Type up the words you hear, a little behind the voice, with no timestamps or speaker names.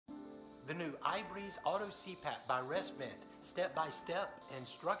the new iBreeze Auto CPAP by Resvent, step-by-step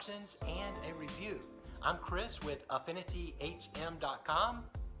instructions and a review. I'm Chris with AffinityHM.com.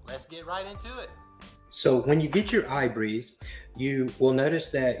 Let's get right into it. So when you get your iBreeze, you will notice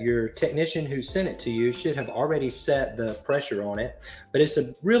that your technician who sent it to you should have already set the pressure on it, but it's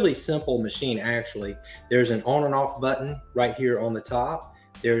a really simple machine actually. There's an on and off button right here on the top.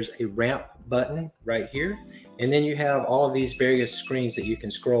 There's a ramp button right here. And then you have all of these various screens that you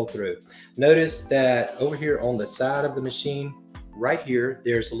can scroll through. Notice that over here on the side of the machine, right here,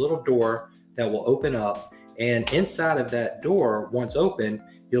 there's a little door that will open up. And inside of that door, once open,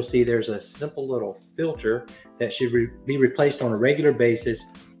 you'll see there's a simple little filter that should be replaced on a regular basis.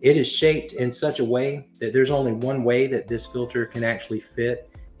 It is shaped in such a way that there's only one way that this filter can actually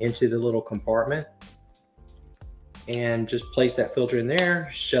fit into the little compartment. And just place that filter in there,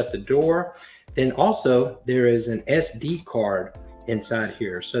 shut the door. Then also there is an SD card inside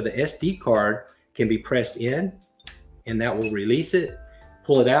here. So the SD card can be pressed in and that will release it,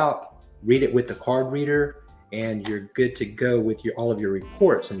 pull it out, read it with the card reader, and you're good to go with all of your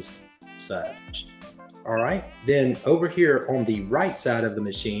reports and such. All right, then over here on the right side of the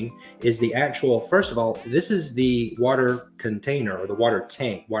machine is the actual, first of all, this is the water container or the water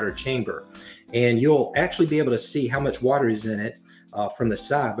tank, water chamber. And you'll actually be able to see how much water is in it from the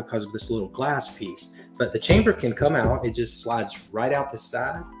side because of this little glass piece. But the chamber can come out, it just slides right out the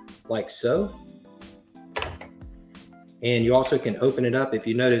side like so. And you also can open it up. If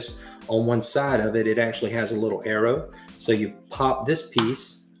you notice on one side of it, it actually has a little arrow. So you pop this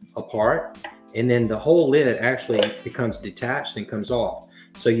piece apart and then the whole lid actually becomes detached and comes off.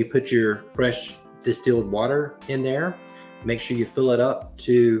 So you put your fresh distilled water in there, make sure you fill it up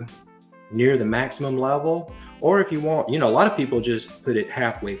to near the maximum level. Or if you want, a lot of people just put it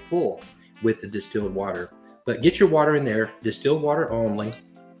halfway full with the distilled water. But get your water in there, distilled water only.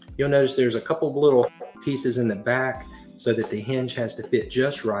 You'll notice there's a couple of little pieces in the back so that the hinge has to fit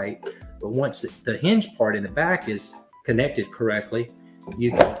just right. But once the hinge part in the back is connected correctly,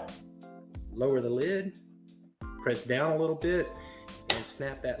 you can lower the lid, press down a little bit, and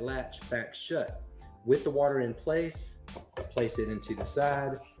snap that latch back shut. With the water in place, place it into the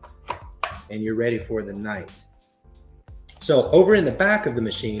side, and you're ready for the night. So over in the back of the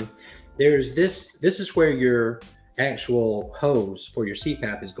machine, there's this is where your actual hose for your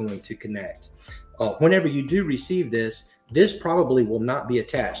CPAP is going to connect. Whenever you do receive this probably will not be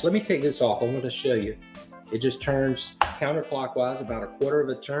attached. Let me take this off. I want to show you. It just turns counterclockwise about a quarter of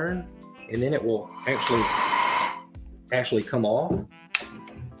a turn, and then it will actually come off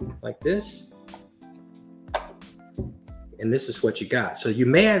like this. And this is what you got. So you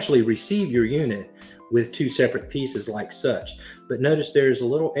may actually receive your unit with two separate pieces like such. But notice there's a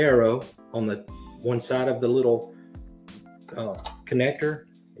little arrow on the one side of the little connector.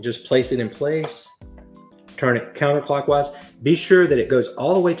 Just place it in place, turn it counterclockwise. Be sure that it goes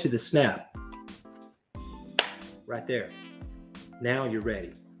all the way to the snap. Right there. Now you're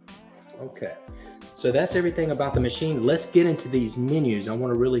ready. Okay, so that's everything about the machine. Let's get into these menus. I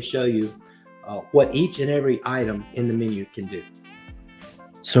want to really show you what each and every item in the menu can do.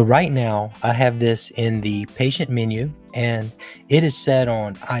 So right now I have this in the patient menu and it is set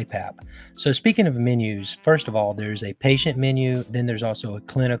on IPAP. So speaking of menus, first of all, there's a patient menu, then there's also a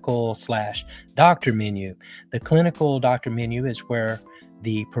clinical/doctor menu. The clinical doctor menu is where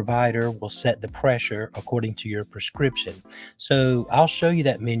the provider will set the pressure according to your prescription. So I'll show you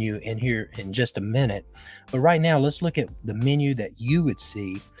that menu in here in just a minute. But right now, let's look at the menu that you would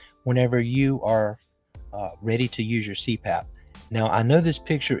see whenever you are ready to use your CPAP. Now, I know this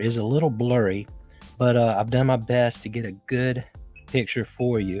picture is a little blurry, but I've done my best to get a good picture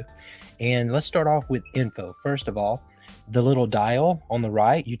for you. And let's start off with info. First of all, the little dial on the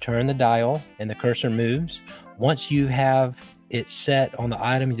right, you turn the dial and the cursor moves. Once you have it set on the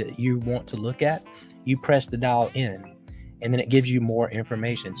item that you want to look at, you press the dial in and then it gives you more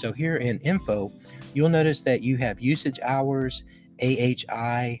information. So here in info, you'll notice that you have usage hours,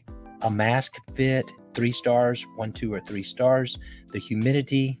 AHI, a mask fit, 3 stars, 1, 2, or 3 stars. The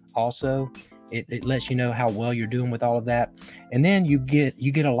humidity also, it lets you know how well you're doing with all of that. And then you get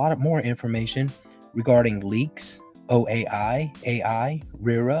a lot of more information regarding leaks, OAI, AI,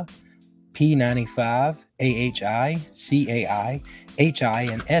 RIRA, P95, AHI, CAI, HI,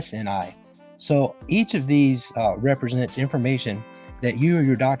 and SNI. So each of these represents information that you or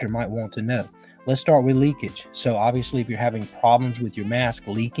your doctor might want to know. Let's start with leakage. So obviously, if you're having problems with your mask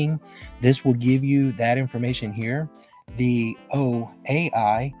leaking, this will give you that information here. The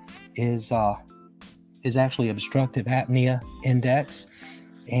OAI is actually obstructive apnea index,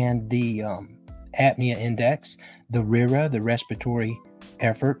 and the apnea index, the RIRA, the respiratory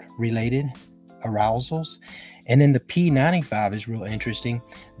effort related arousals. And then the P95 is real interesting.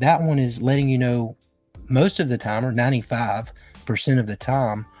 That one is letting you know most of the time, or 95% of the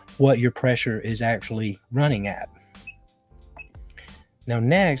time, what your pressure is actually running at. Now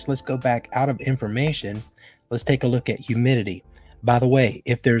next, let's go back out of information. Let's take a look at humidity. By the way,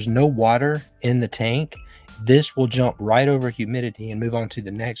 if there's no water in the tank, this will jump right over humidity and move on to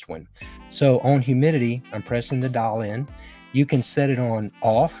the next one. So on humidity, I'm pressing the dial in. You can set it on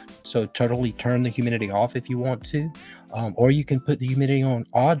off, so totally turn the humidity off if you want to, or you can put the humidity on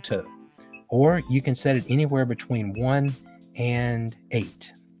auto, or you can set it anywhere between 1 and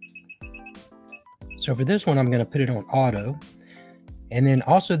 8. So for this one, I'm going to put it on auto. And then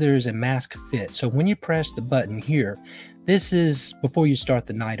also there is a mask fit. So when you press the button here, this is before you start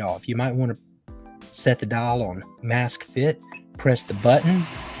the night off. You might want to set the dial on mask fit, press the button,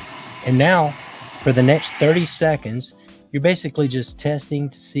 and now for the next 30 seconds, you're basically just testing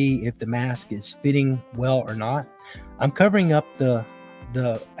to see if the mask is fitting well or not. I'm covering up the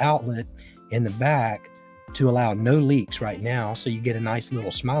outlet in the back to allow no leaks right now, so you get a nice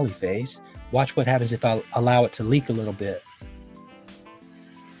little smiley face. Watch what happens if I allow it to leak a little bit.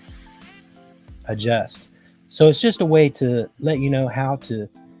 Adjust. So it's just a way to let you know how to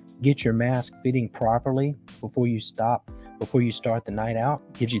get your mask fitting properly before you start the night out.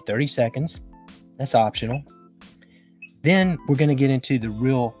 Gives you 30 seconds. That's optional. Then we're going to get into the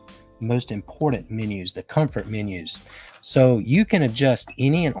real most important menus, the comfort menus. So you can adjust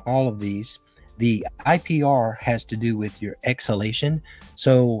any and all of these. The IPR has to do with your exhalation.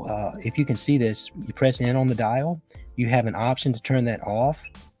 So if you can see this, you press in on the dial, you have an option to turn that off,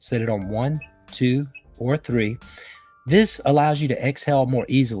 set it on 1, 2, or 3. This allows you to exhale more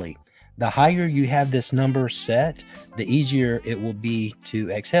easily. The higher you have this number set, the easier it will be to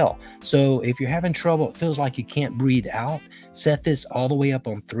exhale. So if you're having trouble, it feels like you can't breathe out, set this all the way up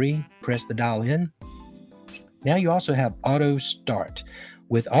on 3, press the dial in. Now you also have auto start.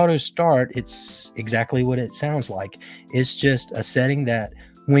 With auto start, it's exactly what it sounds like. It's just a setting that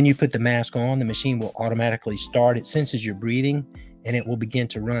when you put the mask on, the machine will automatically start. It senses your breathing and it will begin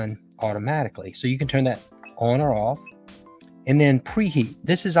to run automatically. So you can turn that on or off. And then preheat.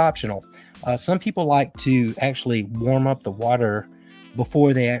 This is optional. Some people like to actually warm up the water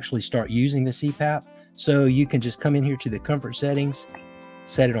before they actually start using the CPAP. So you can just come in here to the comfort settings,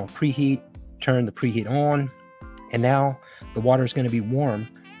 set it on preheat, turn the preheat on, and now the water is going to be warm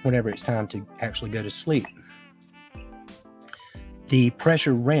whenever it's time to actually go to sleep. The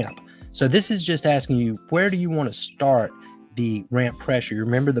pressure ramp. So this is just asking you, where do you want to start the ramp pressure? You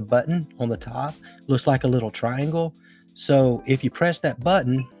remember the button on the top? Looks like a little triangle. So if you press that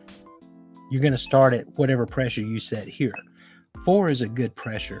button, you're going to start at whatever pressure you set here. 4 is a good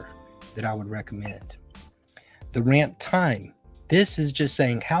pressure that I would recommend. The ramp time. This is just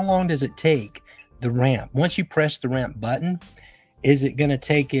saying, how long does it take the ramp? Once you press the ramp button, is it going to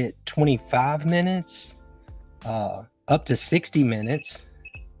take it 25 minutes, up to 60 minutes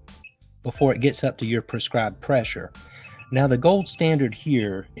before it gets up to your prescribed pressure? Now the gold standard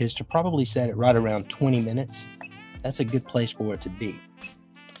here is to probably set it right around 20 minutes. That's a good place for it to be.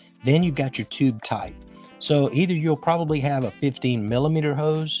 Then you've got your tube type. So either you'll probably have a 15 millimeter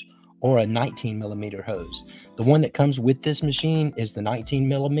hose or a 19 millimeter hose. The one that comes with this machine is the 19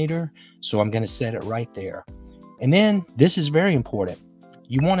 millimeter. So I'm going to set it right there. And then this is very important.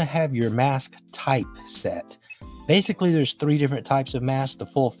 You want to have your mask type set. Basically, there's 3 different types of masks: the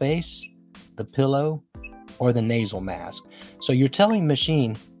full face, the pillow, or the nasal mask. So you're telling the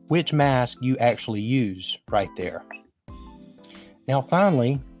machine which mask you actually use right there. Now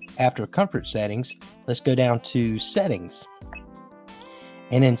finally, after comfort settings, let's go down to settings.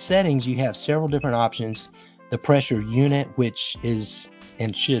 And in settings, you have several different options. The pressure unit, which is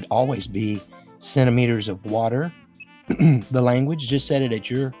and should always be centimeters of water. The language, just set it at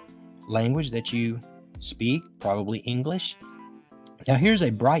your language that you speak, probably English. Now here's a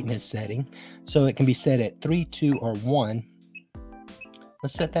brightness setting. So it can be set at 3, 2, or 1.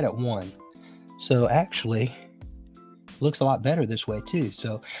 Let's set that at 1. So actually, it looks a lot better this way too.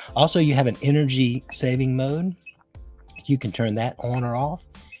 So also you have an energy saving mode. You can turn that on or off.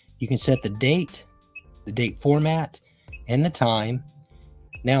 You can set the date format, and the time.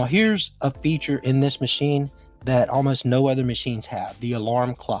 Now here's a feature in this machine that almost no other machines have: the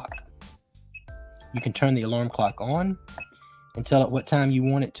alarm clock. You can turn the alarm clock on and tell it what time you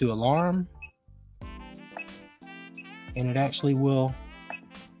want it to alarm, and it actually will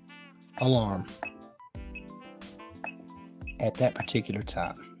alarm at that particular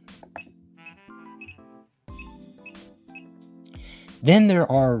time. Then there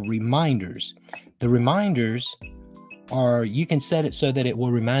are reminders. The reminders or you can set it so that it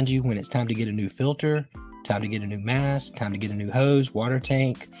will remind you when it's time to get a new filter, time to get a new mask, time to get a new hose, water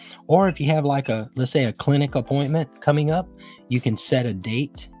tank. Or if you have like let's say a clinic appointment coming up, you can set a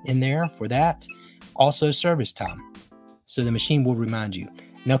date in there for that. Also service time. So the machine will remind you.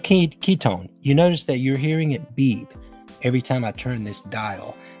 Now ketone, you notice that you're hearing it beep every time I turn this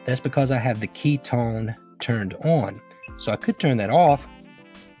dial. That's because I have the ketone turned on. So I could turn that off,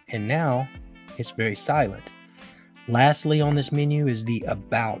 and now it's very silent. Lastly on this menu is the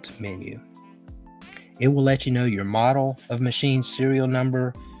About menu. It will let you know your model of machine, serial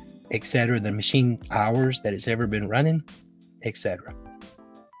number, etc., the machine hours that it's ever been running, etc.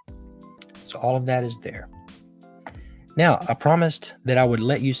 So all of that is there. Now, I promised that I would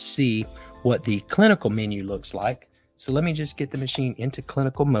let you see what the clinical menu looks like. So let me just get the machine into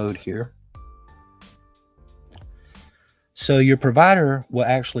clinical mode here. So your provider will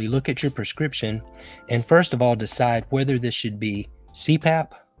actually look at your prescription and first of all decide whether this should be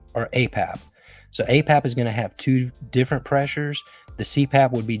CPAP or APAP. So APAP is going to have two different pressures. The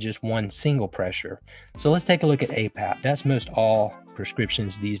CPAP would be just one single pressure. So let's take a look at APAP. That's most all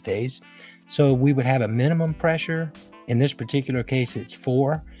prescriptions these days. So we would have a minimum pressure. In this particular case, it's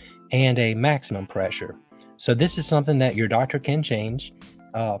 4, and a maximum pressure. So this is something that your doctor can change.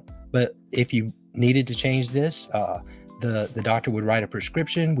 But if you needed to change this, the doctor would write a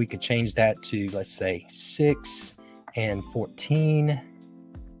prescription. We could change that to, let's say, 6 and 14.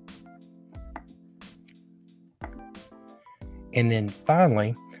 And then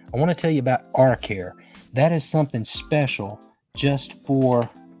finally, I want to tell you about our care. That is something special just for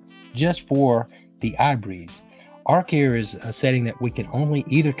the iBreeze. Our care is a setting that we can only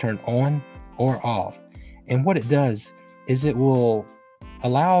either turn on or off. And what it does is it will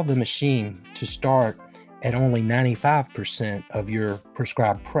allow the machine to start at only 95% of your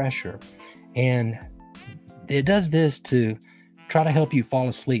prescribed pressure. And it does this to try to help you fall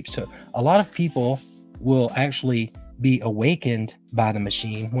asleep. So a lot of people will actually be awakened by the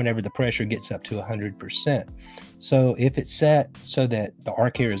machine whenever the pressure gets up to 100%. So if it's set so that the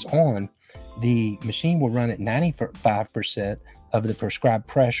R care is on, the machine will run at 95% of the prescribed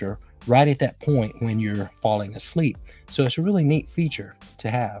pressure right at that point when you're falling asleep. So it's a really neat feature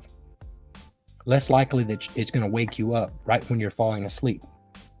to have. Less likely that it's going to wake you up right when you're falling asleep.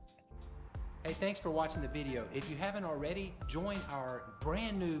 Hey, thanks for watching the video. If you haven't already, join our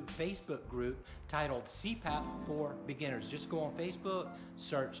brand new Facebook group titled CPAP for Beginners. Just go on Facebook,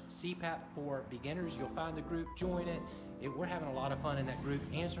 search CPAP for Beginners. You'll find the group, join it. We're having a lot of fun in that group,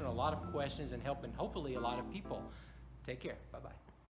 answering a lot of questions and helping hopefully a lot of people. Take care. Bye-bye.